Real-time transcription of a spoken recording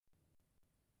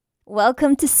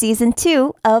Welcome to Season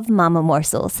 2 of Mama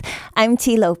Morsels. I'm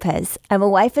T. Lopez. I'm a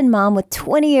wife and mom with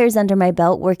 20 years under my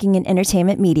belt working in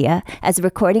entertainment media as a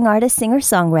recording artist,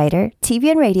 singer-songwriter,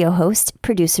 TV and radio host,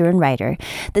 producer, and writer.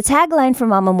 The tagline for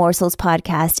Mama Morsels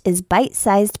podcast is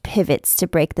bite-sized pivots to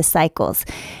break the cycles.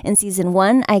 In Season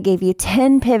 1, I gave you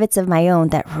 10 pivots of my own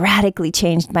that radically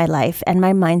changed my life and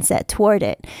my mindset toward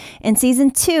it. In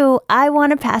Season 2, I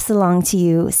want to pass along to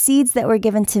you seeds that were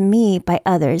given to me by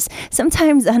others,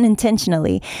 sometimes unintentionally,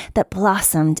 that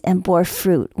blossomed and bore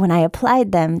fruit when I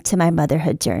applied them to my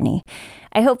motherhood journey.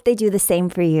 I hope they do the same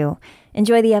for you.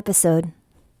 Enjoy the episode.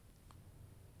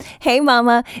 Hey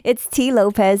mama, it's T.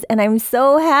 Lopez, and I'm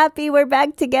so happy we're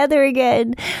back together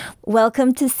again.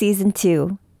 Welcome to Season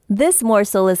 2. This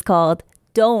morsel is called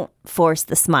Don't Force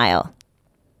the Smile.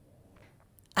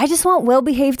 I just want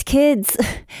well-behaved kids.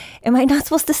 Am I not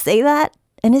supposed to say that?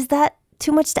 And is that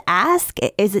too much to ask?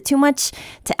 Is it too much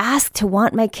to ask to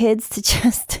want my kids to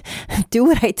just do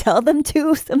what I tell them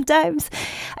to sometimes?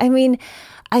 I mean,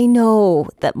 I know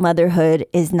that motherhood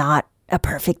is not a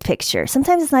perfect picture.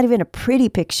 Sometimes it's not even a pretty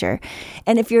picture.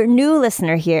 And if you're a new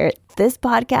listener here, this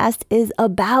podcast is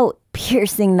about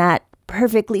piercing that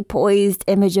perfectly poised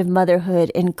image of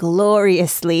motherhood and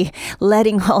gloriously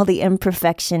letting all the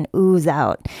imperfection ooze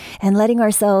out and letting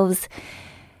ourselves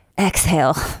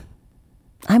exhale.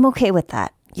 I'm okay with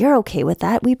that. You're okay with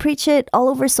that. We preach it all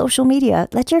over social media.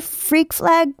 Let your freak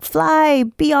flag fly.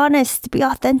 Be honest. Be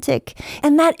authentic.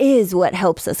 And that is what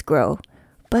helps us grow.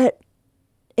 But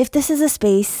if this is a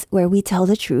space where we tell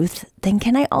the truth, then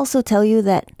can I also tell you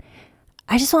that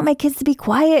I just want my kids to be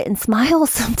quiet and smile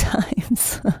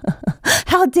sometimes?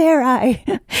 How dare I?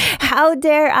 How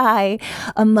dare I,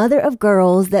 a mother of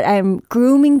girls that I'm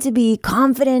grooming to be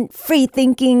confident,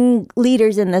 free-thinking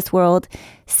leaders in this world,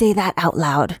 say that out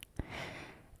loud?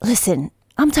 Listen,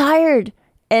 I'm tired.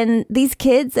 And these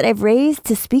kids that I've raised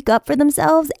to speak up for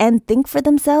themselves and think for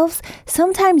themselves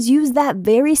sometimes use that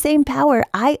very same power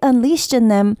I unleashed in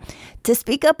them to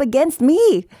speak up against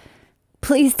me.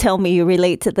 Please tell me you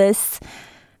relate to this.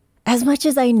 As much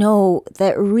as I know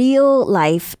that real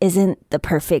life isn't the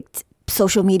perfect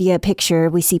social media picture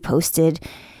we see posted,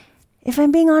 if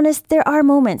I'm being honest, there are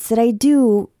moments that I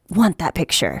do want that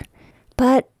picture.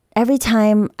 But every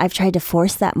time I've tried to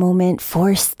force that moment,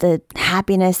 force the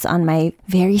happiness on my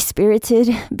very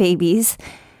spirited babies,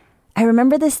 I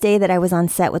remember this day that I was on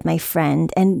set with my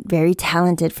friend and very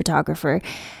talented photographer,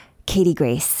 Katie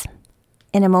Grace.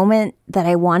 In a moment that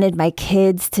I wanted my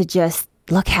kids to just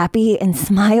look happy and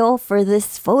smile for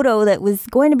this photo that was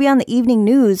going to be on the evening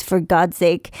news, for God's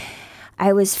sake,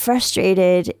 I was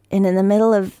frustrated and in the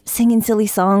middle of singing silly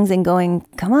songs and going,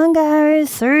 "Come on,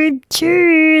 guys, third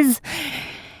cheers."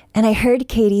 And I heard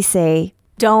Katie say,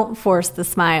 "Don't force the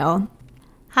smile."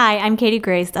 Hi, I'm Katie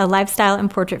Grace, a lifestyle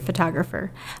and portrait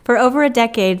photographer. For over a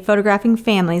decade, photographing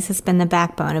families has been the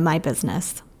backbone of my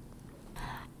business.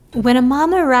 When a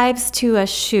mom arrives to a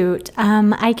shoot,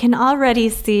 I can already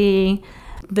see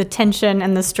the tension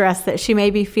and the stress that she may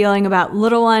be feeling about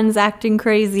little ones acting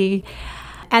crazy.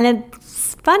 And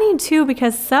it's funny, too,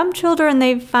 because some children,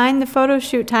 they find the photo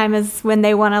shoot time is when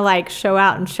they want to, show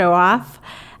out and show off,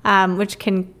 which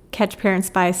can catch parents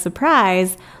by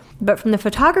surprise. But from the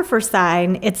photographer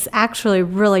side, it's actually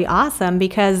really awesome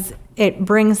because it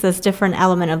brings this different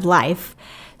element of life.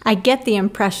 I get the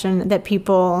impression that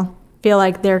people feel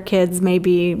like their kids may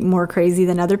be more crazy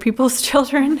than other people's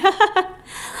children.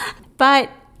 But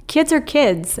kids are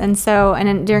kids. And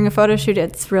during a photo shoot,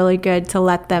 it's really good to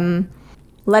let them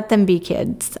be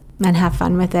kids and have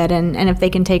fun with it. And if they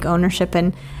can take ownership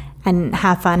and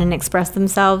have fun and express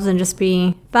themselves and just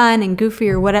be fun and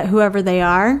goofy or whoever they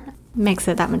are, makes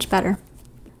it that much better.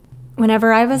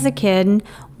 Whenever I was a kid,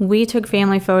 we took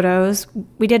family photos.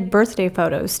 We did birthday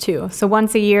photos too. So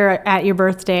once a year at your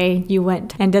birthday, you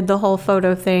went and did the whole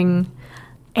photo thing.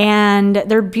 And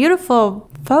they're beautiful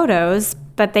photos,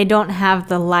 but they don't have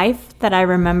the life that I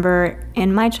remember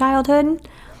in my childhood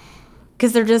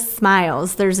because they're just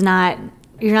smiles.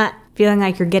 You're not feeling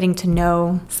like you're getting to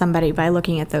know somebody by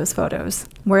looking at those photos.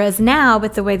 Whereas now,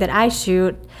 with the way that I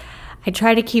shoot, I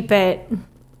try to keep it.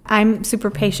 I'm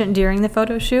super patient during the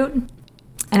photo shoot,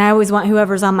 and I always want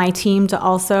whoever's on my team to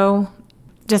also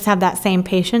just have that same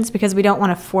patience because we don't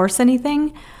want to force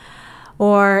anything.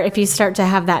 Or if you start to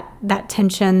have that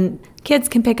tension, kids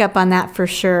can pick up on that for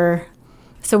sure.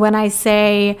 So when I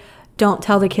say don't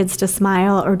tell the kids to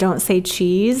smile or don't say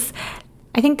cheese,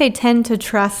 I think they tend to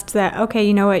trust that, okay,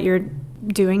 you know what you're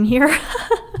doing here,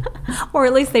 or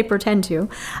at least they pretend to,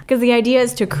 because the idea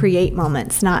is to create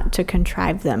moments, not to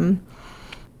contrive them.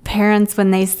 parents,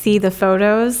 when they see the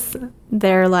photos,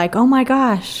 they're like, oh my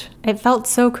gosh, it felt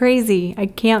so crazy. I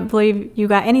can't believe you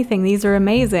got anything. These are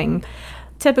amazing.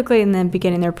 Typically in the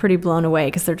beginning, they're pretty blown away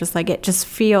because they're just like, it just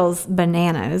feels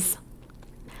bananas.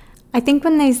 I think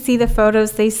when they see the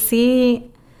photos, they see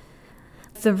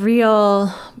the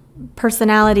real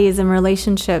personalities and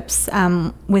relationships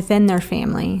within their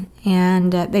family.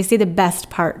 And they see the best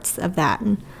parts of that.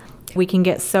 And we can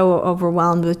get so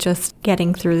overwhelmed with just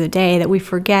getting through the day that we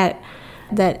forget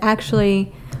that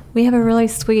actually we have a really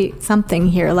sweet something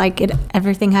here. Like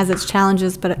everything has its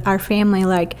challenges, but our family,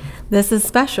 like, this is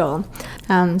special.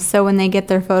 So when they get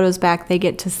their photos back, they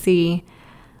get to see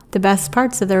the best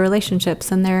parts of their relationships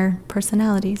and their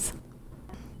personalities.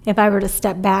 If I were to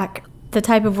step back, the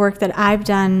type of work that I've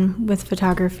done with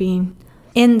photography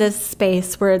in this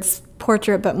space where it's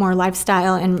portrait but more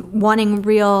lifestyle and wanting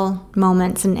real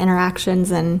moments and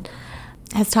interactions, and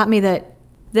has taught me that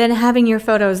then having your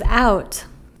photos out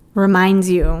reminds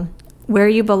you where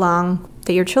you belong,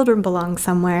 that your children belong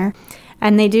somewhere.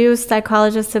 And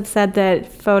psychologists have said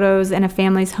that photos in a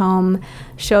family's home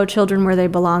show children where they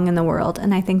belong in the world.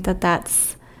 And I think that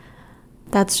that's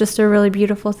just a really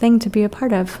beautiful thing to be a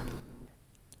part of.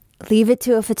 Leave it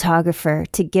to a photographer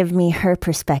to give me her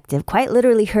perspective, quite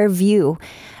literally her view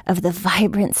of the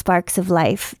vibrant sparks of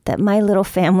life that my little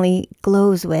family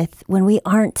glows with when we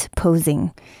aren't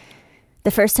posing.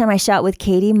 The first time I shot with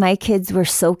Katie, my kids were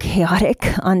so chaotic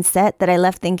on set that I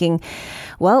left thinking,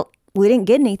 well, we didn't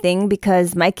get anything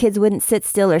because my kids wouldn't sit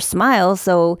still or smile,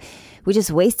 so we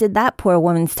just wasted that poor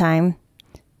woman's time.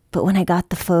 But when I got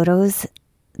the photos,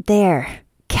 there,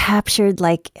 captured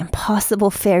like impossible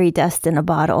fairy dust in a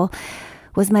bottle,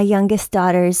 was my youngest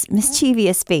daughter's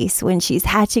mischievous face when she's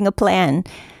hatching a plan.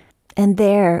 And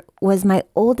there was my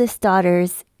oldest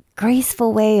daughter's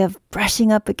graceful way of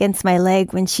brushing up against my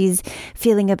leg when she's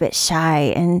feeling a bit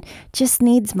shy and just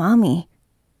needs mommy.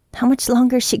 How much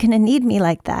longer is she going to need me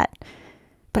like that?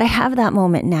 But I have that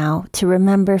moment now to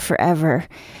remember forever.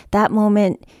 That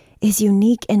moment is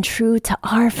unique and true to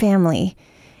our family.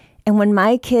 And when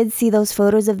my kids see those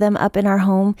photos of them up in our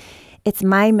home, it's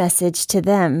my message to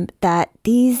them that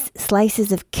these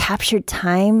slices of captured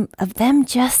time of them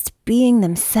just being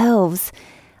themselves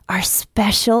are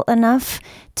special enough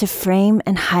to frame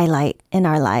and highlight in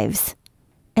our lives.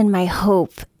 And my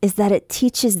hope is that it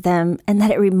teaches them and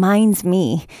that it reminds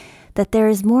me that there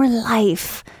is more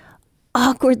life,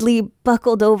 awkwardly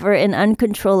buckled over in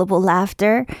uncontrollable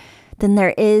laughter, than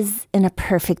there is in a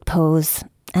perfect pose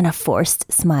and a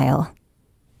forced smile.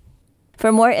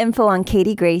 For more info on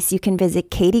Katie Grace, you can visit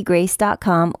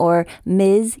katiegrace.com or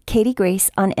Ms. Katie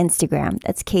Grace on Instagram.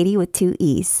 That's Katie with 2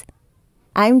 E's.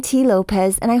 I'm T.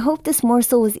 Lopez, and I hope this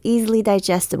morsel was easily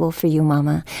digestible for you,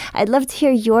 Mama. I'd love to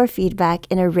hear your feedback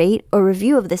in a rate or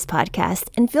review of this podcast,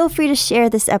 and feel free to share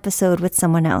this episode with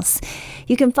someone else.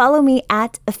 You can follow me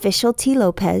at Official T.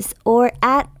 Lopez or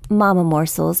at Mama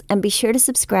Morsels, and be sure to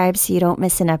subscribe so you don't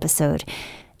miss an episode.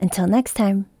 Until next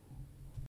time.